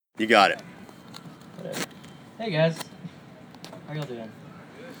You got it. Whatever. Hey guys, how y'all doing?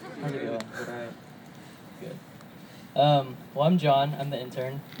 How's it going? Good, alright? Good. Well, I'm John. I'm the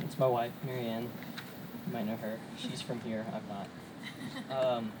intern. It's my wife, Marianne. You might know her. She's from here. I'm not. So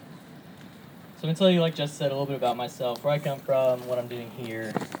I'm gonna tell you, like Jess said, a little bit about myself, where I come from, what I'm doing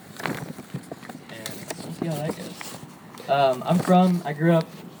here, and we'll see how that goes. I grew up,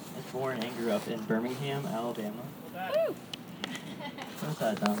 was born and grew up in Birmingham, Alabama. Woo! What's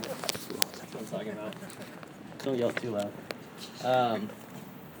that, Tom? That's what I'm talking about. Don't yell too loud.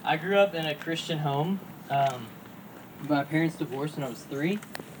 I grew up in a Christian home. My parents divorced when I was 3.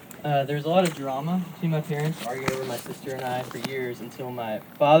 There was a lot of drama between my parents, arguing over my sister and I for years until my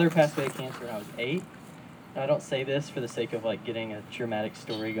father passed away of cancer when I was 8. And I don't say this for the sake of like getting a dramatic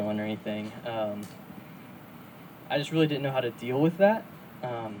story going or anything. I just really didn't know how to deal with that.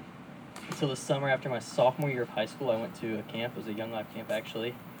 Until the summer after my sophomore year of high school, I went to a camp. It was a Young Life camp,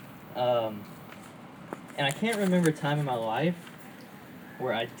 actually. And I can't remember a time in my life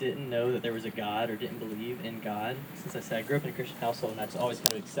where I didn't know that there was a God or didn't believe in God. Since I said I grew up in a Christian household and I just always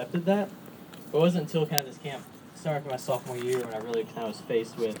kind of accepted that. But it wasn't until kind of this camp started my sophomore year when I really kind of was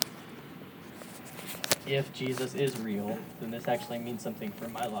faced with, if Jesus is real, then this actually means something for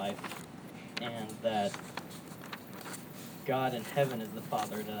my life, and that God in heaven is the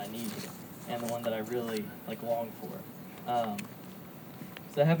Father that I need and the one that I really long for.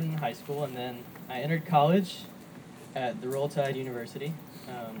 So that happened in high school, and then I entered college at the Roll Tide University,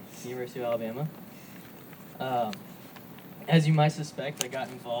 University of Alabama. As you might suspect, I got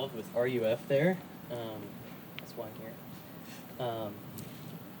involved with RUF there. That's why I'm here.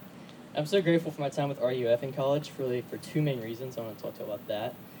 I'm so grateful for my time with RUF in college, for 2 main reasons. I want to talk to you about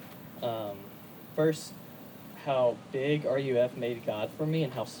that. First, how big RUF made God for me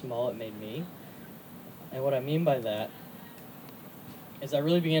and how small it made me. And what I mean by that is I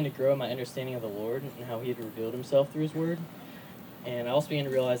really began to grow in my understanding of the Lord and how He had revealed Himself through His Word. And I also began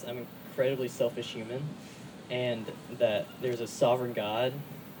to realize I'm an incredibly selfish human, and that there's a sovereign God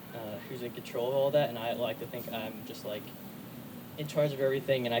who's in control of all that, and I like to think I'm just in charge of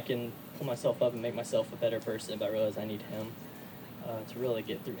everything, and I can pull myself up and make myself a better person, but I realize I need Him to really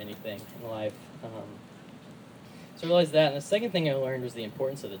get through anything in life. So I realized that, and the second thing I learned was the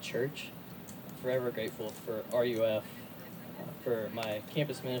importance of the church. I'm forever grateful for RUF, for my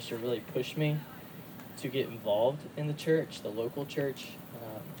campus minister really pushed me to get involved in the church, the local church,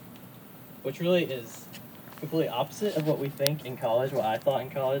 which really is completely opposite of what we think in college, what I thought in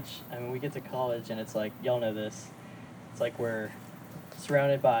college. I mean, we get to college and it's like, y'all know this, it's like we're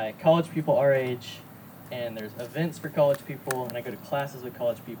surrounded by college people our age, and there's events for college people, and I go to classes with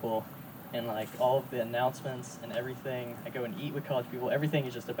college people, and all of the announcements and everything, I go and eat with college people, everything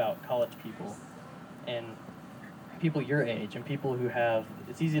is just about college people, and people your age, and people who have,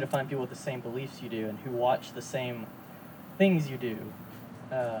 it's easy to find people with the same beliefs you do, and who watch the same things you do.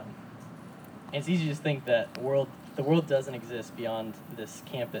 And it's easy to just think that the world doesn't exist beyond this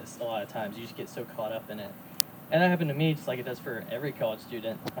campus a lot of times. You just get so caught up in it. And that happened to me just like it does for every college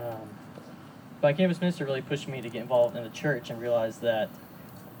student. But my campus minister really pushed me to get involved in the church and realize that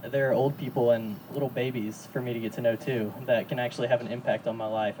there are old people and little babies for me to get to know too that can actually have an impact on my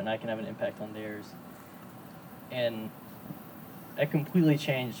life, and I can have an impact on theirs. And it completely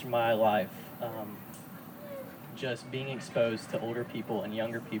changed my life, just being exposed to older people and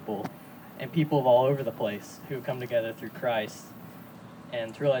younger people and people of all over the place who come together through Christ,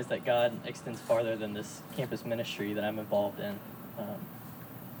 and to realize that God extends farther than this campus ministry that I'm involved in.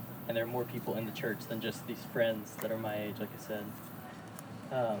 And there are more people in the church than just these friends that are my age, like I said.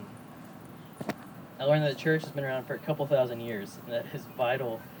 I learned that the church has been around for a couple thousand years, and that is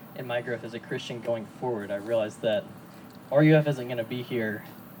vital in my growth as a Christian going forward. I realized that RUF isn't going to be here.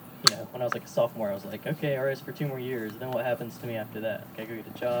 When I was a sophomore, I was like, okay, RUF's for 2 more years, then what happens to me after that? I go get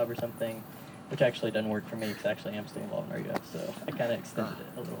a job or something, which actually doesn't work for me because actually I'm still involved in RUF, so I kind of extended it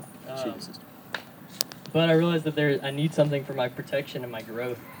a little. But I realized that I need something for my protection and my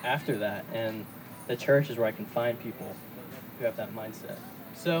growth after that, and the church is where I can find people who have that mindset.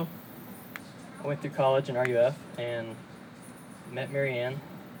 So I went through college in RUF and met Marianne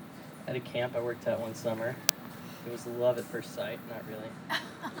at a camp I worked at one summer. It was love at first sight, not really.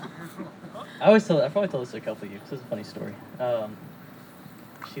 I probably told this to a couple of you, because it's a funny story.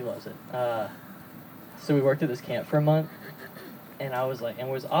 She loves it. So we worked at this camp for a month, and I was and it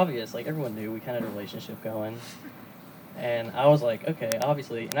was obvious, everyone knew we kind of had a relationship going. And I was like, okay,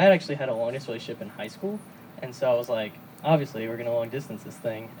 obviously, and I had actually had a long distance relationship in high school, and so I was like, obviously, we're going to long distance this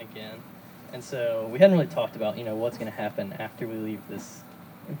thing again. And so we hadn't really talked about, what's going to happen after we leave this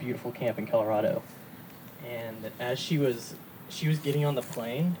beautiful camp in Colorado. And as she was she was getting on the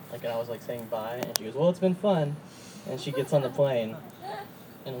plane, like, and I was like saying bye, and she goes, "Well, it's been fun," and she gets on the plane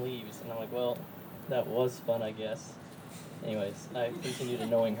and leaves, and I'm like, "Well, that was fun, I guess." Anyways, I continued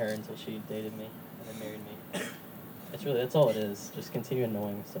annoying her until she dated me and then married me. That's all it is. Just continue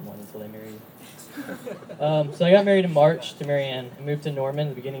annoying someone until they marry you. So I got married in March to Marianne. I moved to Norman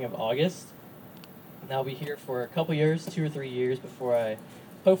at the beginning of August. And I'll be here for a couple years, 2 or 3 years, before I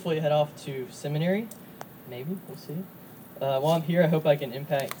hopefully head off to seminary. Maybe, we'll see. While I'm here, I hope I can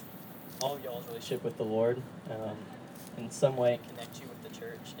impact all of y'all's relationship with the Lord, in some way connect you with the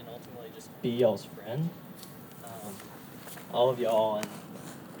church, and ultimately just be y'all's friend. All of y'all, and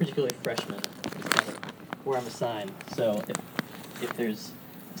particularly freshmen, is kind of where I'm assigned. So if there's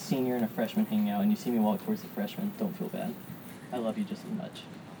a senior and a freshman hanging out, and you see me walk towards the freshman, don't feel bad. I love you just as much.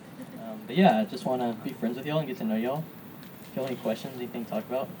 But yeah, I just want to be friends with y'all and get to know y'all. If you have any questions, anything to talk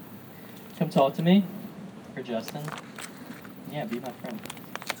about, come talk to me or Justin. Yeah, be my friend.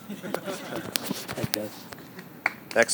 Thanks, guys.